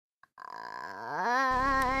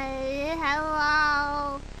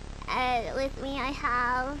with me. I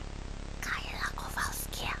have Kaela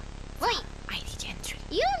Kovalskia. Wait. ID entry.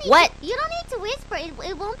 You don't need What? You don't need to whisper.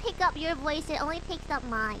 It won't pick up your voice. It only picks up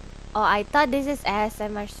mine. Oh, I thought this is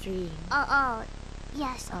ASMR stream. Oh.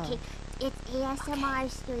 Yes. Oh. Okay. It's ASMR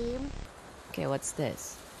stream. Okay, what's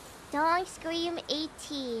this? Don't scream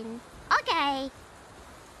 18. Okay.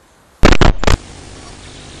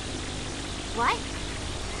 What?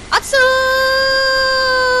 Atsu!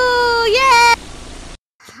 Yeah!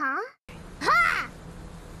 Huh? Ha!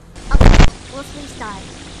 Okay, let's restart.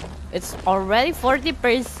 It's already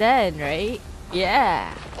 40%, right?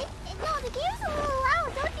 Yeah. No, the game's a little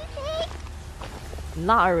loud, don't you think?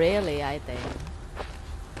 Not really, I think.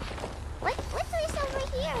 What's this over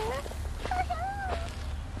here?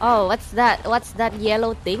 Oh, what's that? What's that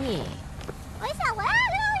yellow thingy? What's that?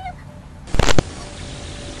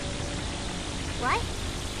 What?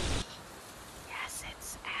 Yes,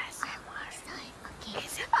 it's ASMR. Okay.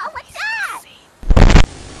 Is it What's that?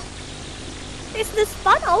 Is the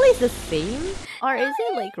spawn always the same? Or is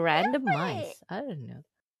it like randomized? I don't know.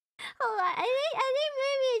 Hold on, I think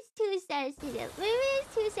maybe it's too sensitive. Maybe it's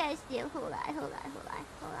too sensitive. Hold on.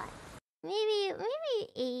 Maybe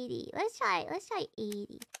 80. Let's try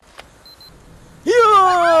 80.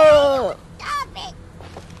 Yeah! Stop it!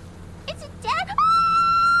 It's a dead.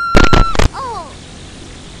 Oh!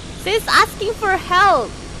 She's asking for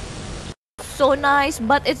help. So nice,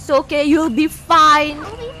 but it's okay. You'll be fine.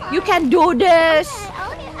 I'll be fine. You can do this.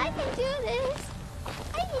 Okay, I can do this.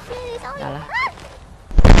 Dala.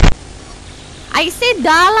 I said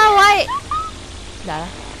Dala, why? Dala.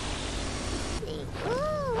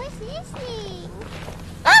 Ooh, what's this thing?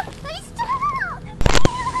 Ah! Wait, stop!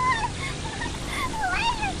 Why are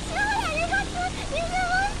you doing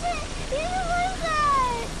that?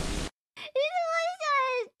 There's a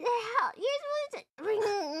monster! You're supposed to...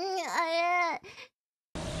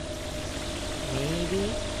 Maybe.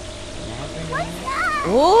 Never know. What's that?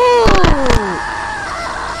 Oh!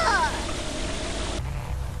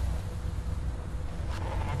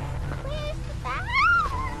 Where's the back?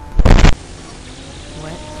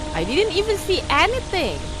 What? I didn't even see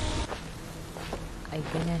anything. I'm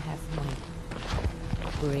gonna have my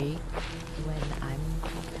break when I'm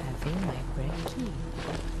having my breaky.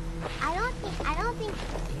 I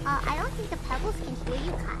don't think the pebbles can hear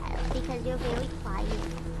you, Kyle, because you're very quiet.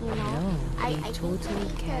 You know. No, I they think totally you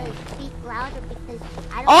need can. to speak louder because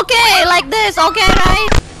I don't. Okay, like this. Okay, right?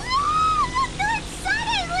 Don't do it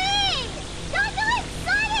suddenly! Don't do it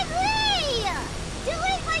suddenly! Do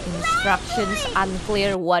it like Instructions gradually.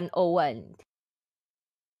 unclear 101.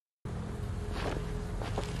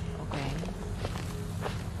 Okay.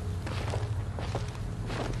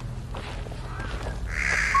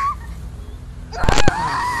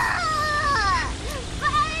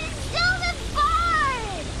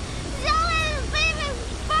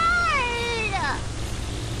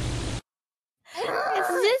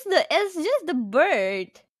 It's just the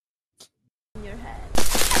bird in your head.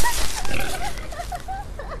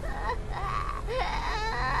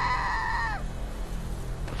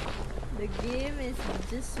 The game is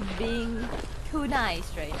just being too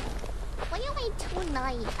nice right now. What do you mean too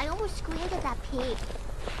nice? I almost screamed at that pig.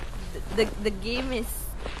 The game is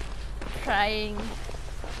trying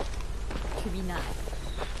to be nice,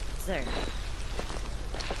 sir.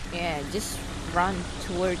 Yeah, just run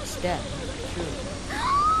towards them. True.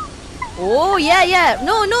 Oh yeah.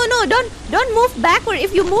 No. Don't move backward.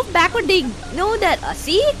 If you move backward, they know that.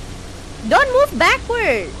 See? Don't move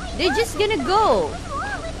backward. They're just gonna go.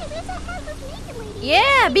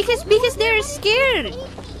 Yeah, because they're scared.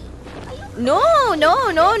 No.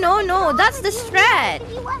 That's the strat.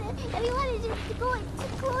 If you want to just go too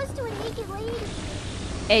close to a naked lady.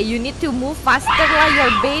 Hey, you need to move faster while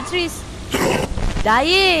your battery is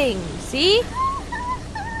dying. See?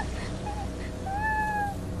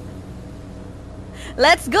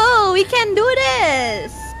 Let's go. We can do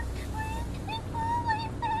this.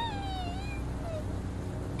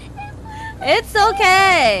 It's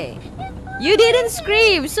okay. You didn't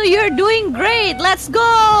scream, so you're doing great. Let's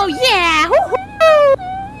go. Yeah. Woohoo.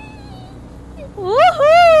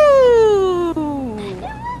 Woohoo.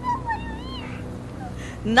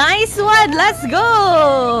 Nice one. Let's go.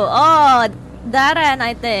 Oh, Darren,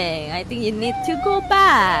 I think you need to go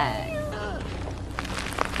back.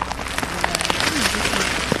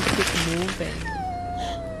 Keep moving.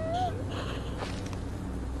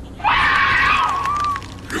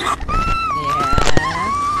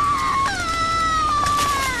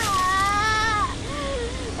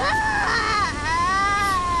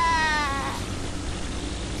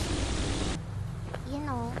 You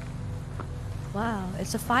know. Wow,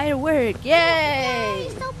 it's a firework! Yay!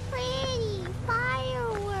 It's so pretty.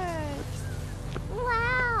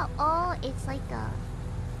 Oh, it's like a...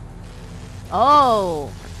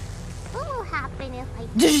 Oh. What will happen if I...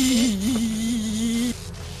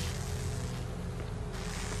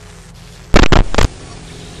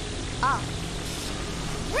 Oh.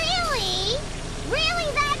 Really? Really?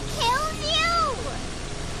 That kills you?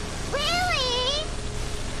 Really?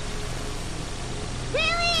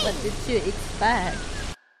 Really? What did you expect?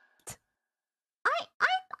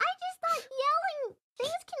 I just thought yelling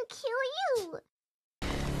things can kill you.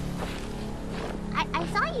 I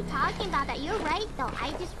saw you talking about that. You're right though.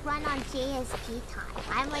 I just run on JSP time.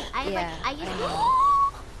 I'm like I just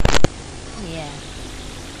Yeah.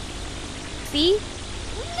 See?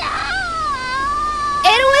 No!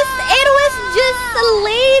 It was just a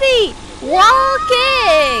lady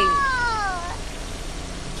walking.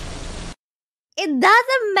 It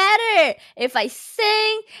doesn't matter if I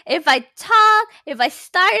sing, if I talk, if I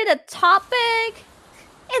started a topic.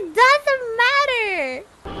 It doesn't matter.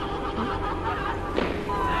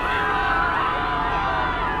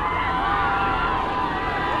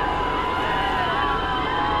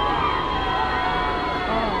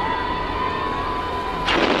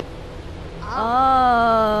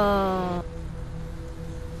 Oh.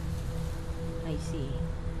 I see.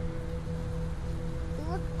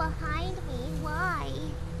 Look behind me. Why?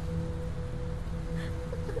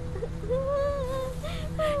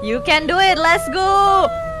 You can do it. Let's go.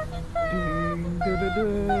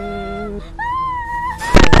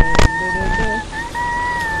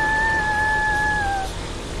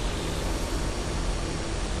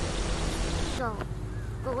 Go.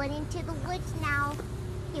 Going into the woods now.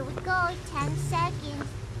 Here we go. 10 seconds.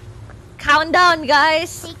 Countdown,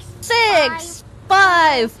 guys. 6,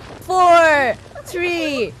 5, 4,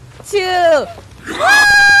 3, 2.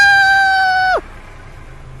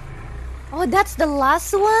 Oh, that's the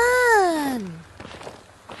last one.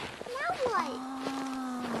 Now what?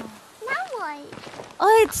 Now what?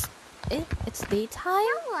 Oh, it's daytime.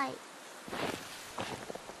 Now what?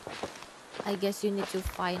 I guess you need to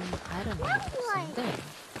find, I don't know, Now what? something.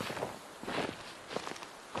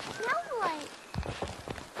 Now what?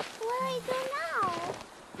 What do I do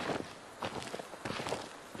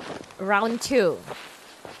now? Round 2.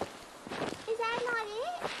 Is that not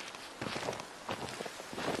it?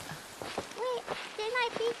 Wait, didn't I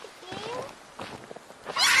beat the game?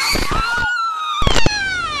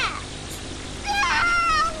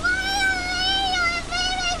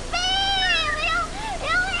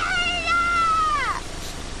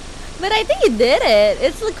 But I think you did it.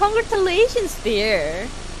 It's like congratulations, dear.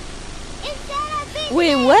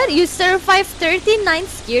 Wait, what? You survived 39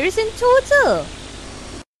 scares in total?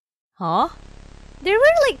 Huh? There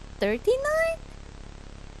were like 39?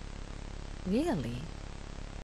 Really?